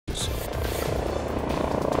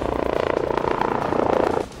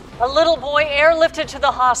A little boy airlifted to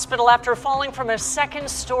the hospital after falling from a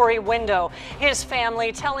second-story window. His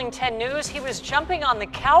family telling 10 News he was jumping on the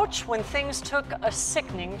couch when things took a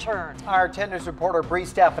sickening turn. Our 10 News reporter Bree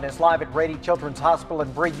Steffen is live at Rady Children's Hospital.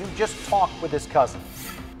 And Bree, you just talked with his cousin.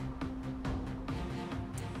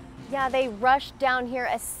 Yeah, they rushed down here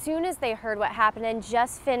as soon as they heard what happened and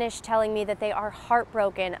just finished telling me that they are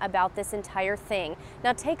heartbroken about this entire thing.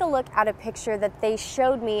 Now take a look at a picture that they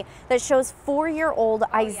showed me that shows 4-year-old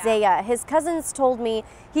Isaiah. Yeah. His cousins told me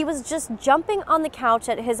he was just jumping on the couch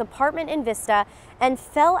at his apartment in Vista and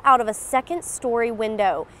fell out of a second-story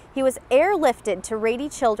window. He was airlifted to Rady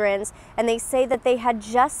Children's, and they say that they had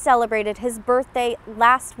just celebrated his birthday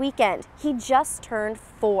last weekend. He just turned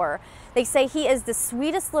 4. They say he is the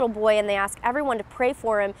sweetest little boy, and they ask everyone to pray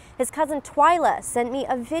for him. His cousin Twyla sent me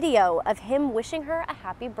a video of him wishing her a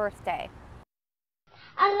happy birthday.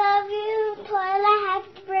 I love you, Twyla.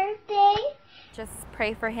 Happy birthday. Just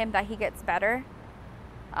pray for him that he gets better,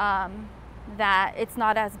 that it's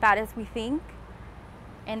not as bad as we think,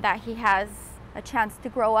 and that he has a chance to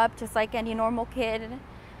grow up just like any normal kid,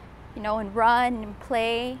 you know, and run and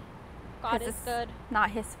play. God is good.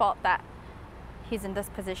 Not his fault that he's in this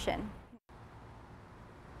position.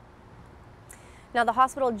 Now, the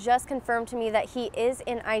hospital just confirmed to me that he is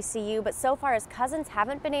in ICU, but so far his cousins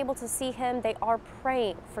haven't been able to see him. They are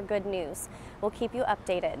praying for good news. We'll keep you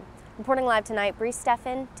updated. Reporting live tonight, Bree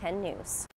Steffen, 10 News.